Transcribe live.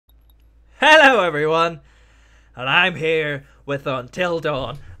Hello everyone, and I'm here with Until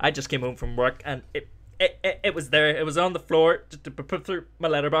Dawn. I just came home from work and it was there. It was on the floor just to put through my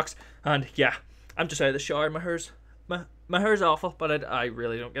letterbox, and yeah, I'm just out of the shower. My hair's awful, but I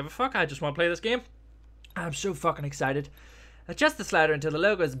really don't give a fuck. I just want to play this game. I'm so fucking excited. Adjust the slider until the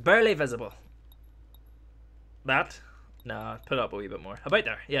logo is barely visible. That? Nah, put up a wee bit more. About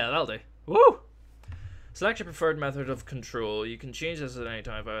there. Yeah, that'll do. Woo! Select your preferred method of control. You can change this at any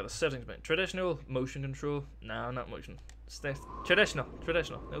time via the settings menu. Traditional, motion control. No, not motion. Stay. Traditional.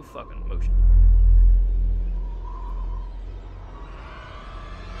 No fucking motion.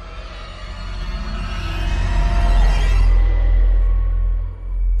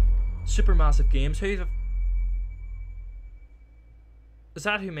 Supermassive Games. Who the... Is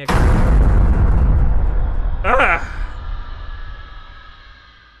that who makes... Ah!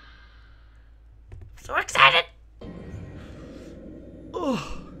 So excited!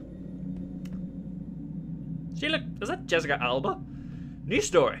 Oh. See, look, is that Jessica Alba? New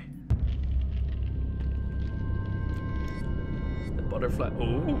story. The butterfly.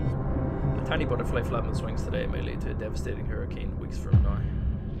 Oh. A tiny butterfly flapping swings today may lead to a devastating hurricane weeks from now.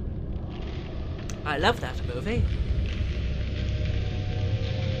 I love that movie.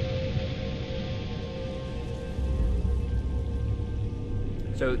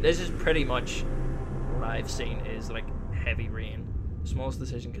 So this is pretty much what I've seen is like heavy rain. Smallest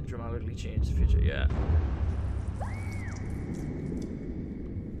decision can dramatically change the future. Yeah.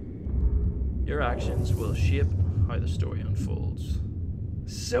 Your actions will shape how the story unfolds.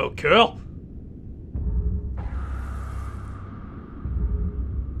 So cool.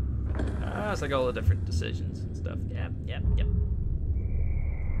 Ah, it's like all the different decisions and stuff. Yep.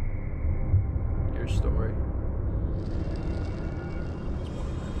 Your story.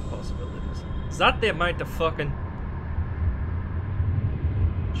 Possibilities. Is that the amount of fucking...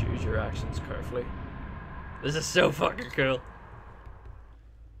 Choose your actions carefully. This is so fucking cool.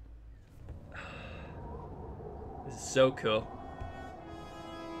 This is so cool.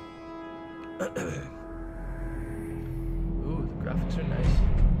 Ooh, the graphics are nice.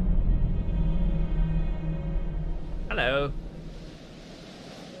 Hello.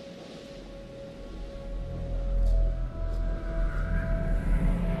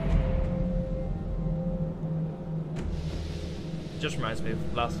 Just reminds me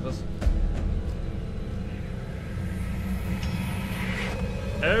of Last of Us.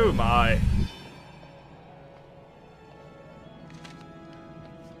 Oh my.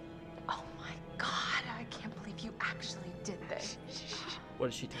 Oh my god, I can't believe you actually did this. What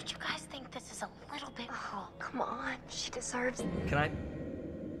did she do? Don't you guys think this is a little bit cruel? Come on, she deserves... Can I?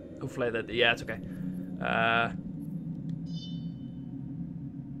 Hopefully that... Yeah, it's okay.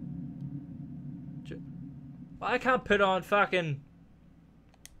 I can't put on fucking...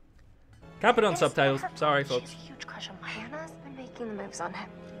 Can't put on subtitles. Sorry, folks. She has a huge crush on Mike. Hannah's been making the moves on him.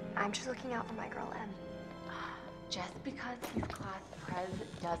 I'm just looking out for my girl, Em. Just because he's class prez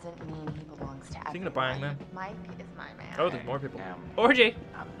doesn't mean he belongs to everyone. Thinking of buying them. Mike is my man. Oh, there's more people. Orgy.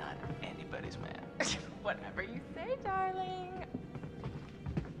 I'm not anybody's man. Whatever you say, darling.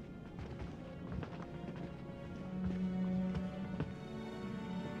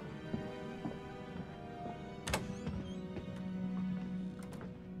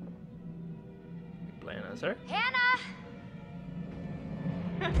 Playing as her. Hannah!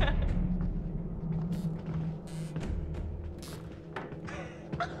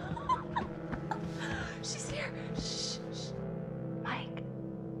 She's here. Shh, shh. Mike.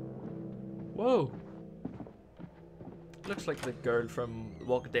 Whoa. Looks like the girl from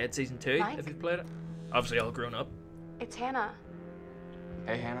Walking Dead Season 2, Mike? if you've played it. Obviously all grown up. It's Hannah.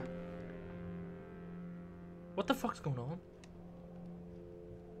 Hey, Hannah. What the fuck's going on?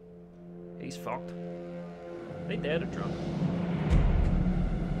 He's fucked. Are they dead or drunk?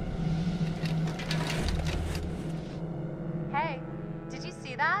 Hey, did you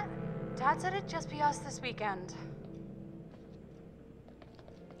see that? Dad said it'd just be us this weekend.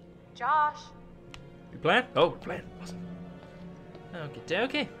 Josh. You playing? Oh, we're playing. Awesome.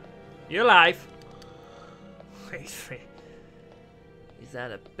 Okay. You're alive. Is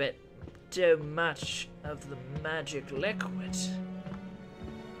that a bit too much of the magic liquid?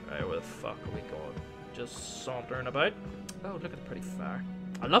 Right, where the fuck are we going? Just sauntering about? Oh, look at the pretty fire.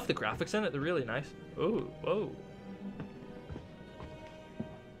 I love the graphics in it. They're really nice. Oh, whoa.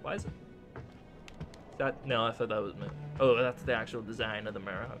 Why is it? That, no, I thought that was me. Oh, that's the actual design of the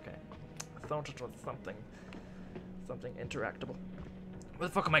mirror. Okay. I thought it was something interactable. Where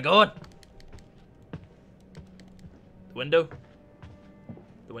the fuck am I going? The window?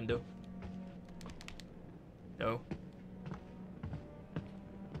 The window? No.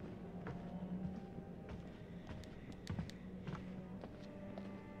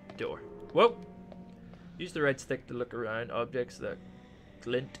 door. Whoa! Use the right stick to look around objects that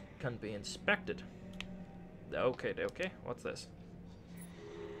glint can be inspected. Okay, okay. What's this?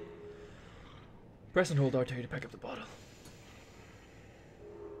 Press and hold R2 to pick up the bottle.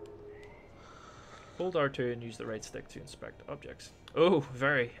 Hold R2 and use the right stick to inspect objects. Oh,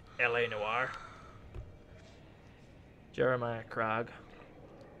 very LA Noire. Jeremiah Cragg.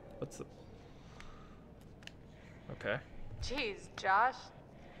 What's the... Okay. Jeez, Josh.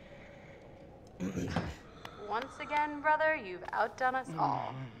 Once again, brother, you've outdone us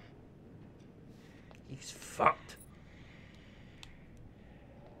all. He's fucked.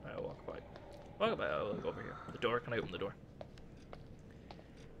 I'll walk by. Walk by. I'll go over here. The door. Can I open the door?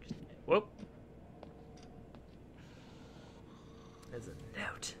 Whoop. There's a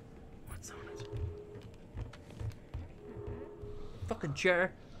note. What's on it? Fucking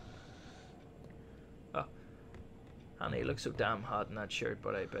chair. Oh. Honey, you look so damn hot in that shirt,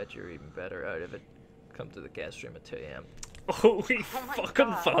 but I bet you're even better out of it. Come to the guest room at 2 a.m. Oh, he fucking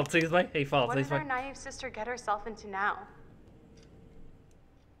God. fancies me. He fancies What me. did our naive sister get herself into now?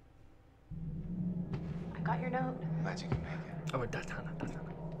 I got your note. Glad you can make it. Oh, that's Hannah. That's Hannah.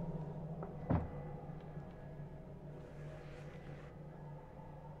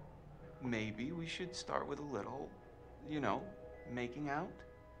 Maybe we should start with a little, you know, making out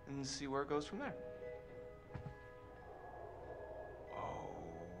and see where it goes from there.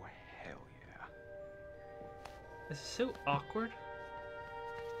 Oh, hell yeah. This is so awkward.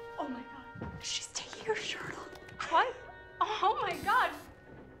 Oh my god. She's taking her shirt off. What? Oh my god!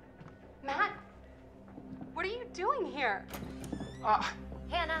 Matt, what are you doing here?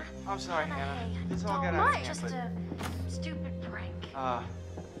 Hannah. I'm sorry, Hannah. Hey, This all got don't out of mind. hand, Just a stupid prank.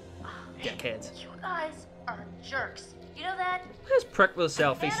 Dickheads. You guys are jerks. You know that? This prick with a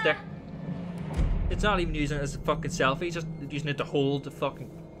selfie Hannah? stick. It's not even using it as a fucking selfie, it's just using it to hold the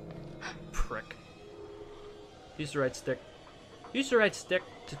fucking prick. Use the right stick. Use the right stick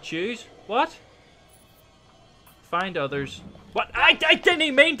to choose. What? Find others. What? I didn't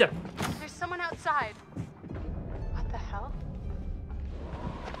even mean to! There's someone outside. What the hell?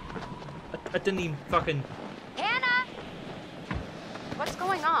 I didn't even fucking... Hannah! What's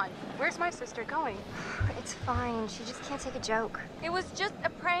going on? Where's my sister going? It's fine. She just can't take a joke. It was just a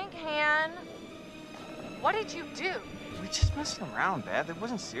prank, Han. What did you do? We just messing around, Beth. It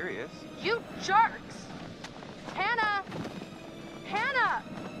wasn't serious. You jerks! Hannah! Hannah!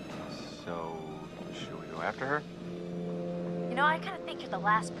 So, should we go after her? You know, I kind of think you're the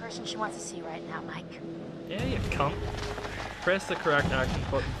last person she wants to see right now, Mike. Yeah, you cunt. Press the correct action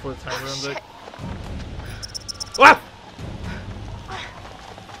button before the timer runs out. Whoa!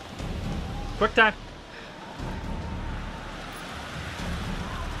 Quick time.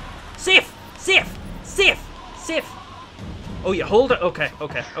 Safe! Safe! Safe! Safe! Oh, you hold it? Okay,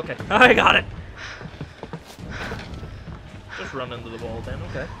 okay, okay. I got it! Just run into the wall then,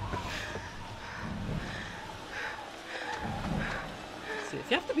 okay.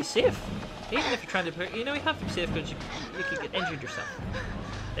 Safe. You have to be safe. Even if you're trying to... You know, you have to be safe because you could get injured yourself.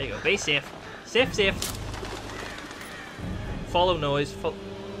 There you go. Be safe. Safe, safe. Follow noise. Follow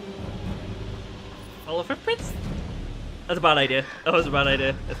footprints? That's a bad idea. That was a bad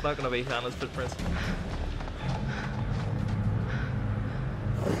idea. It's not going to be Hannah's footprints.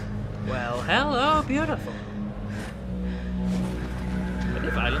 Well, hello, beautiful. Are they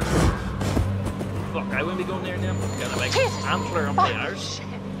violent? Fuck, I wouldn't be going there now. Got a big antler on my arse. Shit.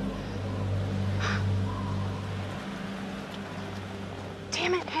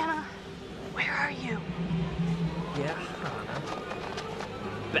 Damn it, Hannah. Where are you? Yeah, Hannah.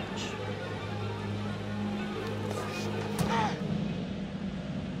 Bitch.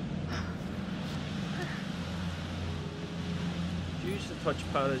 Use the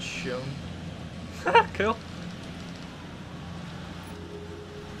touchpad as shown. Cool.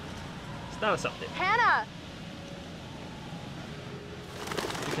 Status update. Hannah!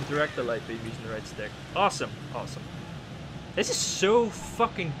 You can direct the light beam using the right stick. Awesome, awesome. This is so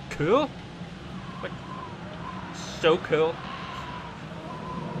fucking cool. Like, so cool.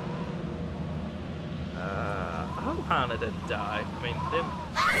 I hope Hannah didn't die. I mean, them...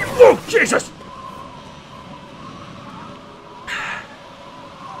 Oh, Jesus!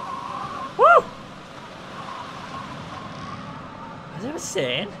 Woo! As I was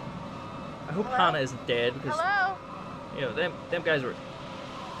saying, I hope Hannah isn't dead because, Hello? you know, them guys were...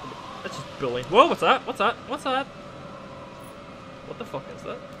 That's just bullying. Whoa, what's that? What's that? What's that? What the fuck is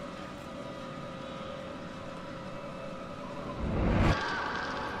that?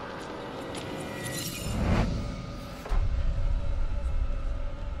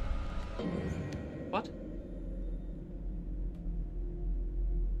 What?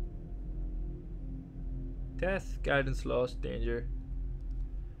 Death, guidance, loss, danger.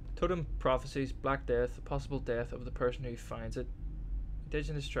 Totem prophecies, black death, the possible death of the person who finds it.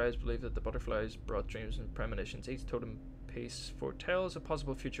 Indigenous tribes believe that the butterflies brought dreams and premonitions. Each totem piece foretells a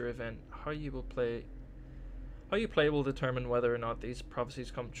possible future event. How you play will determine whether or not these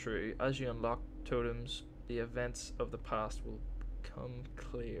prophecies come true. As you unlock totems, the events of the past will become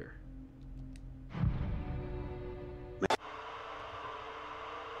clear.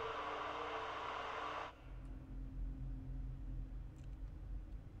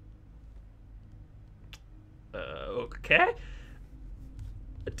 Okay.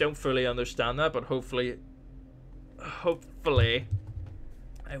 I don't fully understand that, but hopefully I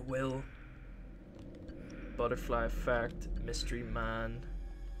will. Butterfly effect, mystery man,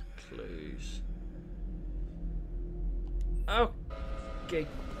 clues. Okay,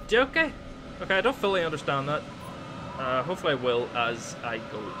 okay. Okay, I don't fully understand that. Hopefully I will as I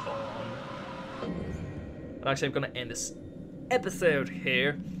go on. And actually, I'm gonna end this episode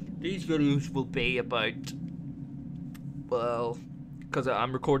here. These videos will be about, well, because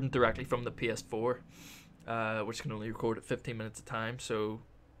I'm recording directly from the PS4, which can only record at 15 minutes a time, so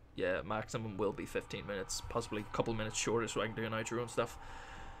yeah, maximum will be 15 minutes, possibly a couple minutes shorter so I can do an outro and stuff.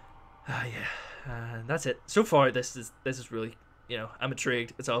 Yeah, that's it. So far, this is really, you know, I'm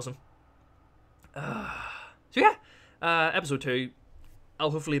intrigued. It's awesome. So yeah, episode 2,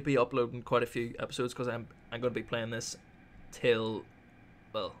 I'll hopefully be uploading quite a few episodes because I'm going to be playing this till,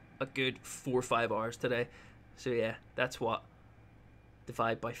 well, a good 4 or 5 hours today. So yeah, that's what,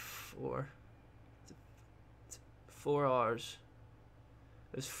 divide by 4. 4 hours.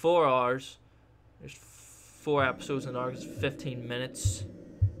 There's 4 hours. There's 4 episodes in hours. 15 minutes.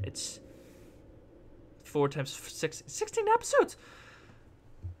 It's 4 times 6, 16 episodes.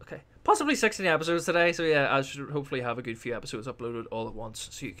 Okay, possibly 16 episodes today. So yeah, I should hopefully have a good few episodes uploaded all at once,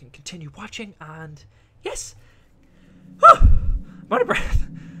 so you can continue watching. And yes, I'm out of breath.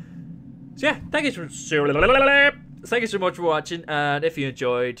 So yeah, thank you so much for watching. And if you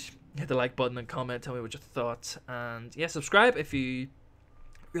enjoyed, hit the like button and comment. Tell me what you thought. And yeah, subscribe if you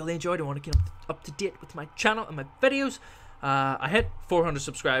really enjoyed and want to get up to date with my channel and my videos. I hit 400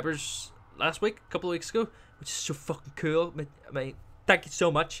 subscribers last week, a couple of weeks ago, which is so fucking cool. I mean, thank you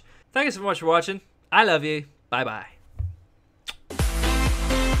so much. Thank you so much for watching. I love you. Bye bye.